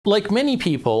Like many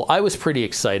people, I was pretty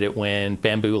excited when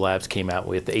Bamboo Labs came out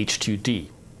with H2D.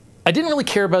 I didn't really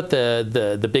care about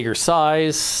the bigger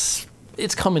size.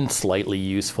 It's come in slightly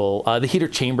useful. The heater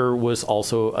chamber was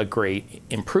also a great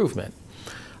improvement.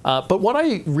 But what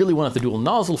I really wanted the dual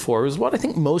nozzle for was what I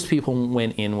think most people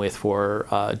went in with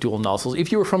for dual nozzles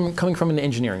if you were coming from an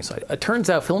engineering side. It turns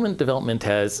out filament development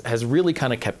has really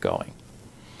kind of kept going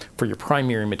for your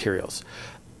primary materials.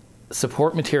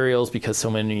 Support materials, because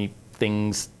so many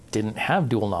things didn't have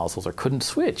dual nozzles or couldn't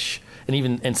switch,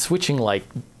 and switching, like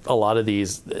a lot of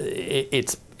these,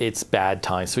 it's bad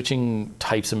times. Switching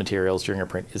types of materials during a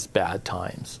print is bad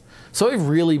times. So I've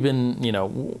really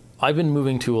been, I've been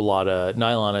moving to a lot of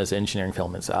nylon as engineering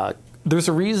filaments. There's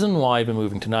a reason why I've been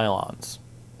moving to nylons.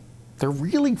 They're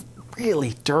really,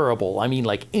 really durable. I mean,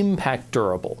 like impact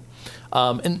durable.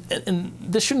 And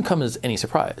this shouldn't come as any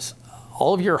surprise.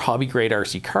 All of your hobby grade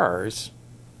RC cars,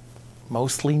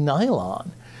 mostly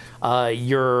nylon.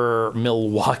 Your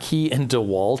Milwaukee and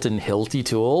DeWalt and Hilti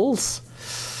tools,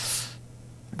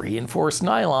 reinforced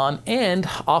nylon, and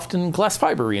often glass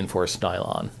fiber reinforced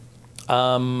nylon.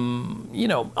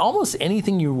 Almost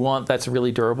anything you want that's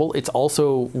really durable. It's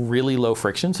also really low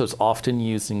friction, so it's often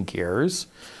used in gears.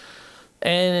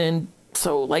 And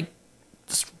so, like,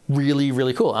 it's really,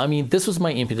 really cool. I mean, this was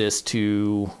my impetus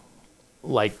to,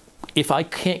 like, if I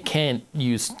can't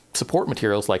use support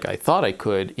materials like I thought I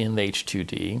could in the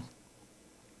H2D,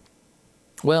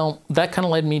 well, that kind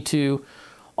of led me to,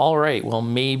 all right, well,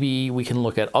 maybe we can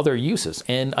look at other uses.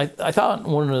 And I thought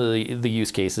one of the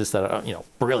use cases that,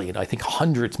 brilliant, I think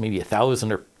hundreds, maybe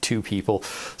 1,000 or 2 people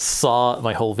saw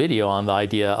my whole video on the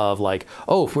idea of, like,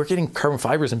 oh, if we're getting carbon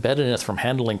fibers embedded in us from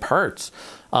handling parts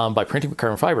by printing with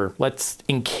carbon fiber, let's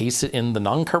encase it in the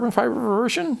non-carbon fiber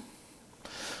version.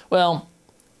 Well,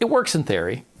 it works in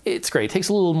theory. It's great. It takes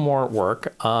a little more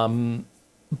work.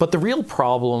 But the real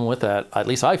problem with that, at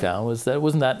least I found, was that it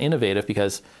wasn't that innovative,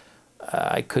 because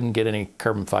I couldn't get any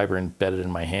carbon fiber embedded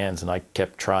in my hands, and I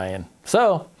kept trying.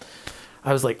 So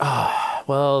I was like,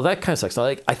 well, that kind of sucks.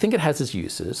 I think it has its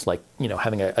uses, like,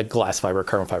 having a glass fiber,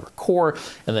 carbon fiber core,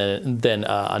 and then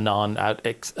a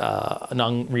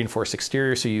non-reinforced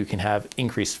exterior, so you can have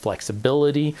increased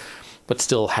flexibility, but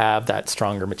still have that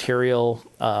stronger material.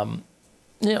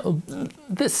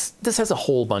 This has a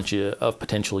whole bunch of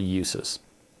potential uses.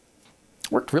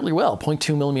 Worked really well.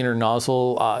 0.2 millimeter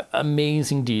nozzle,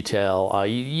 amazing detail.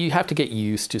 You have to get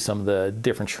used to some of the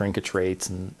different shrinkage rates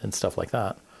and stuff like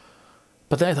that.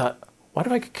 But then I thought, what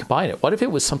if I could combine it? What if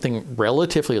it was something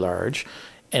relatively large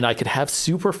and I could have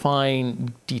super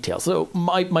fine details? So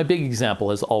my big example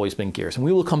has always been gears, and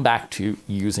we will come back to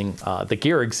using the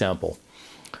gear example.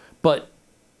 But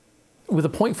with a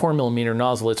 0.4 millimeter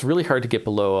nozzle, it's really hard to get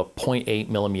below a 0.8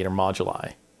 millimeter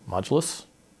modulus,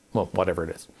 well, whatever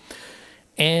it is.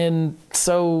 And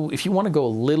so if you want to go a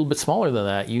little bit smaller than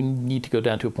that, you need to go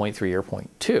down to a 0.3 or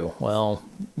 0.2. Well,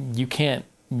 you can't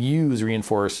use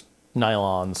reinforced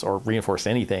nylons or reinforce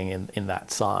anything in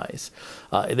that size.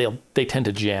 They tend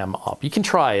to jam up. You can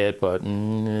try it, but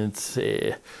it's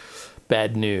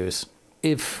bad news.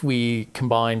 If we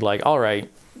combined, like, all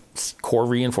right, core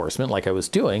reinforcement like I was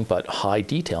doing, but high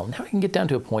detail, now I can get down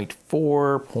to a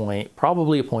 0.4,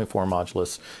 probably a 0.4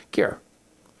 modulus gear.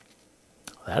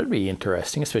 That'd be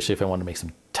interesting, especially if I want to make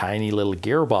some tiny little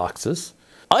gearboxes.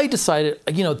 I decided,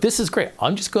 this is great.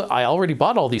 I already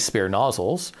bought all these spare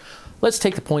nozzles. Let's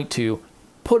take the 0.2,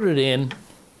 put it in.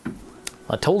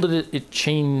 I told it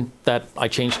I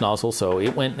changed nozzles, so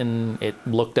it went and it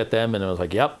looked at them and it was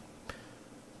like, yep.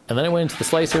 And then I went into the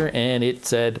slicer and it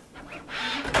said,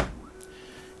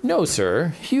 no,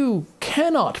 sir, you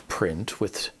cannot print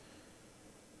with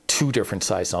 2 different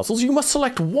size nozzles. You must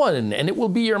select one and it will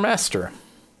be your master.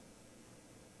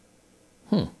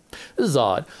 This is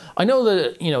odd. I know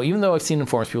that, even though I've seen in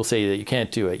forums people say that you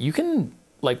can't do it, you can,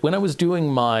 like when I was doing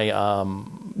my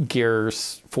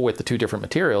gears with the 2 different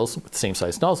materials with the same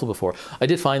size nozzle before, I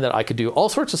did find that I could do all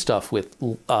sorts of stuff with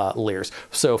layers.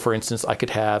 So for instance, I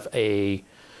could have they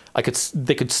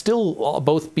could still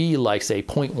both be like, say,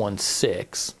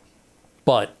 0.16,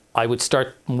 but I would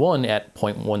start one at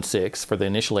 0.16 for the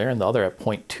initial layer and the other at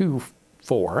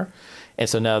 0.24. And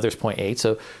so now there's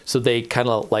 0.8. So they kind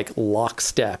of like lock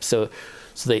step. So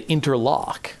they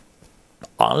interlock.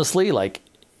 Honestly, like,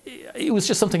 it was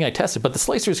just something I tested, but the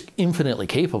slicer is infinitely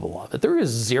capable of it. There is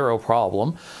zero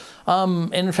problem.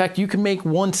 And in fact, you can make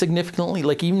one significantly,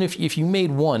 like even if you made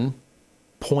one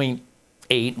 0.8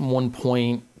 and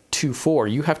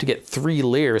 1.24, you have to get 3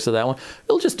 layers of that one.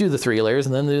 It'll just do the 3 layers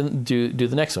and then do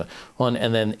the next one,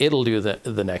 and then it'll do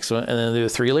the next one, and then do the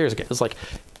 3 layers again. It's like,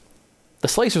 the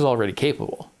slicer's already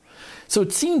capable. So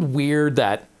it seemed weird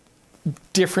that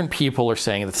different people are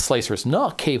saying that the slicer is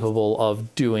not capable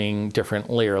of doing different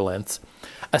layer lengths,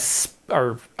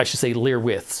 or I should say layer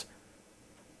widths,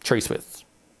 trace widths,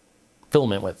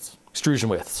 filament widths, extrusion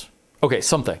widths. Okay,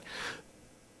 something.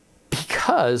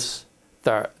 Because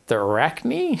the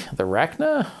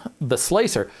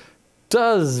slicer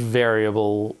does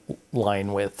variable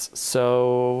line widths.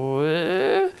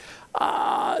 So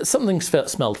something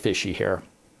smelled fishy here.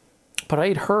 But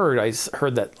I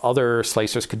heard that other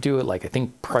slicers could do it. Like I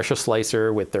think Pressure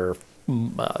Slicer with their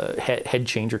head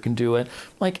changer can do it.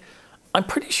 Like, I'm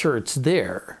pretty sure it's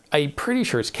there. I'm pretty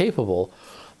sure it's capable.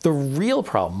 The real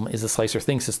problem is the slicer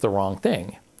thinks it's the wrong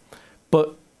thing.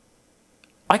 But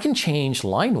I can change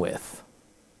line width.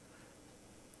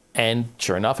 And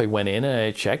sure enough, I went in and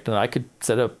I checked, and I could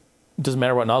set up, doesn't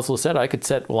matter what nozzle is set, I could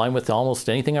set line width to almost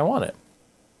anything I wanted.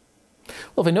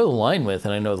 Well, if I know the line width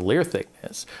and I know the layer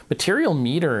thickness, material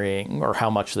metering, or how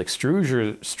much the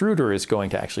extruder is going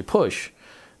to actually push,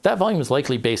 that volume is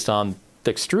likely based on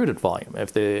the extruded volume.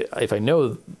 If I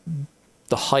know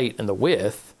the height and the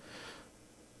width,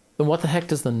 then what the heck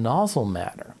does the nozzle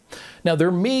matter? Now,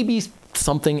 there may be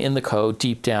something in the code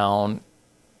deep down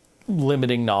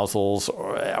limiting nozzles,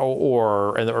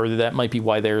 or that might be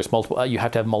why there's multiple. You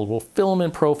have to have multiple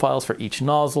filament profiles for each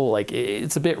nozzle. Like,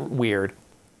 it's a bit weird.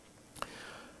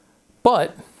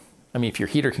 But I mean, if your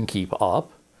heater can keep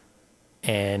up,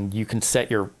 and you can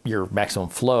set your maximum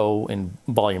flow in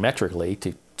volumetrically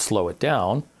to slow it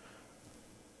down,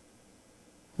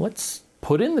 let's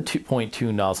put in the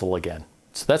 2.2 nozzle again.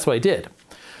 So that's what I did.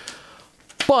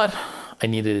 But I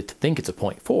needed it to think it's a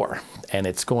 0.4, and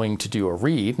it's going to do a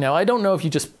read. Now, I don't know if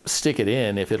you just stick it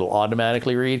in, if it'll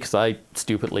automatically read, because I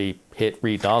stupidly hit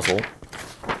read nozzle.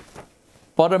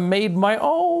 But I made my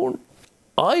own.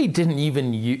 I didn't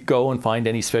even go and find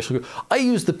any special. I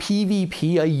used the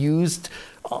PVP I used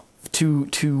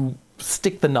to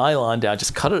stick the nylon down.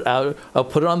 Just cut it out. I'll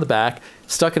put it on the back,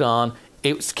 stuck it on.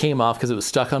 It came off because it was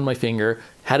stuck on my finger.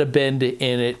 Had a bend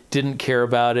in it. Didn't care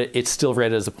about it. It's still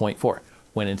read as a 0.4.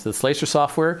 Went into the slicer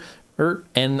software,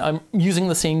 and I'm using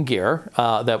the same gear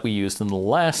that we used in the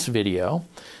last video.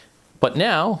 But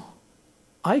now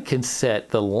I can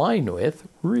set the line width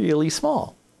really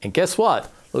small. And guess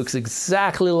what? Looks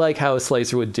exactly like how a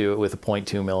slicer would do it with a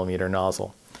 0.2 millimeter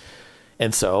nozzle.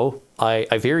 And so I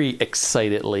very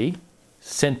excitedly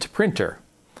sent to printer.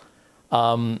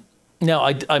 Now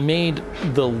I made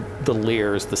the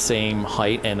layers the same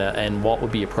height and what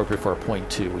would be appropriate for a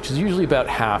 0.2, which is usually about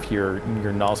half your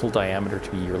nozzle diameter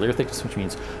to be your layer thickness, which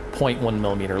means 0.1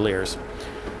 millimeter layers.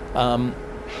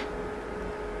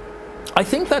 I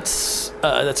think that's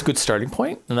a good starting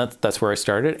point, and that's where I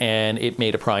started. And it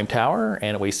made a prime tower,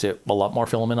 and it wasted a lot more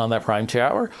filament on that prime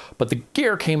tower, but the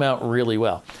gear came out really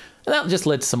well. And that just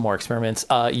led to some more experiments.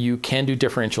 You can do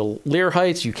differential layer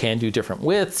heights, you can do different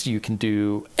widths, you can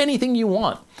do anything you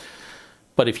want.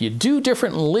 But if you do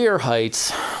different layer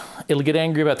heights, it'll get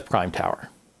angry about the prime tower.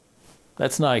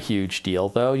 That's not a huge deal,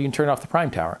 though. You can turn off the prime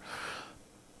tower.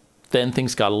 Then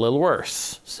things got a little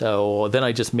worse. So then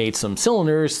I just made some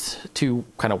cylinders to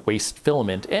kind of waste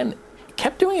filament, and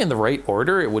kept doing it in the right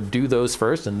order. It would do those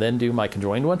first and then do my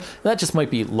conjoined one. And that just might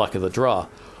be luck of the draw.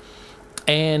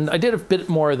 And I did a bit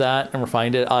more of that and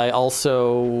refined it. I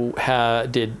also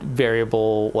did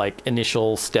variable, like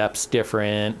initial steps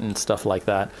different and stuff like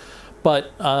that.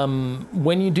 But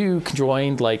when you do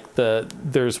conjoined, like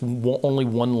there's only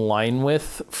one line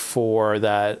width for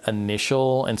that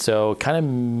initial, and so it kind of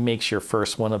makes your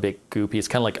first one a bit goopy. It's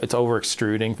kind of like it's over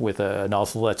extruding with a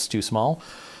nozzle that's too small.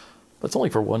 But it's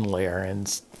only for one layer and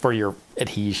for your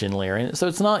adhesion layer, and so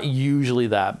it's not usually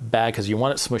that bad because you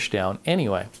want it smushed down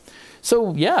anyway.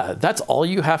 So yeah, that's all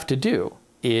you have to do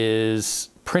is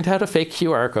print out a fake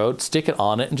QR code, stick it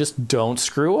on it, and just don't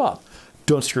screw up.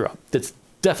 Don't screw up. That's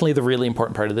definitely the really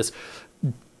important part of this.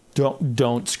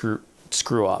 Don't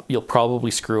screw up. You'll probably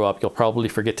screw up. You'll probably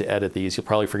forget to edit these. You'll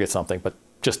probably forget something, but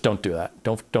just don't do that.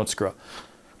 Don't screw up.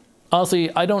 Honestly,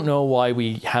 I don't know why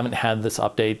we haven't had this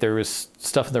update. There was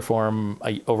stuff in their forum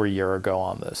over a year ago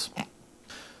on this.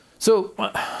 So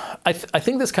I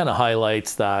think this kind of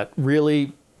highlights that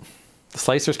really the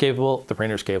slicer's capable, the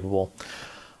printer's capable.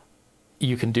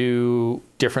 You can do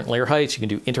different layer heights. You can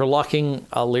do interlocking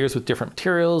layers with different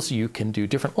materials. You can do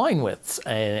different line widths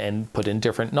and put in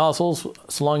different nozzles,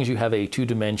 so long as you have a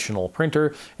two-dimensional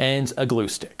printer and a glue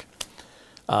stick.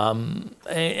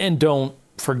 And don't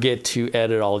forget to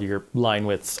edit all your line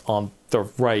widths on the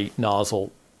right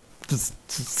nozzle. This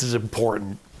is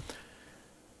important.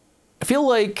 I feel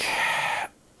like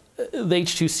the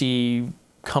H2C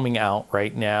coming out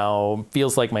right now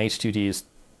feels like my H2D is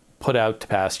put out to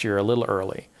pasture a little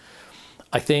early.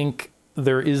 I think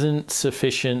there isn't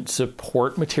sufficient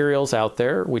support materials out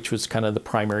there, which was kind of the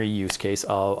primary use case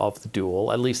of the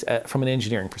dual, at least from an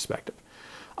engineering perspective.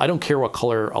 I don't care what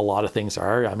color a lot of things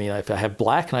are. I mean, if I have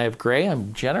black and I have gray,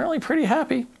 I'm generally pretty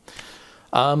happy.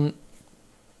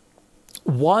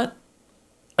 What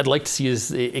I'd like to see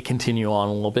is it continue on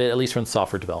a little bit, at least from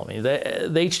software development.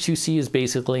 The H2C is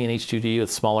basically an H2D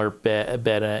with smaller bed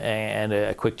and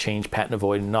a quick change patent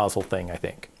avoidant nozzle thing, I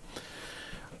think.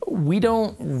 We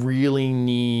don't really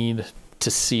need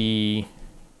to see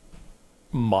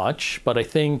much, but I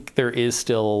think there is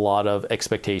still a lot of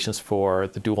expectations for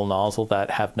the dual nozzle that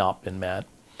have not been met.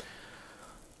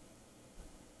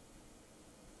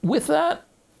 With that,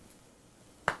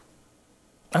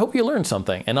 I hope you learned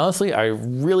something. And honestly, I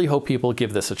really hope people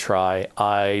give this a try.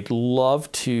 I'd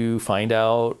love to find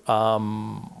out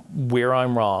where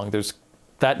I'm wrong.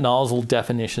 That nozzle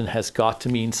definition has got to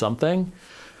mean something.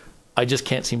 I just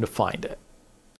can't seem to find it.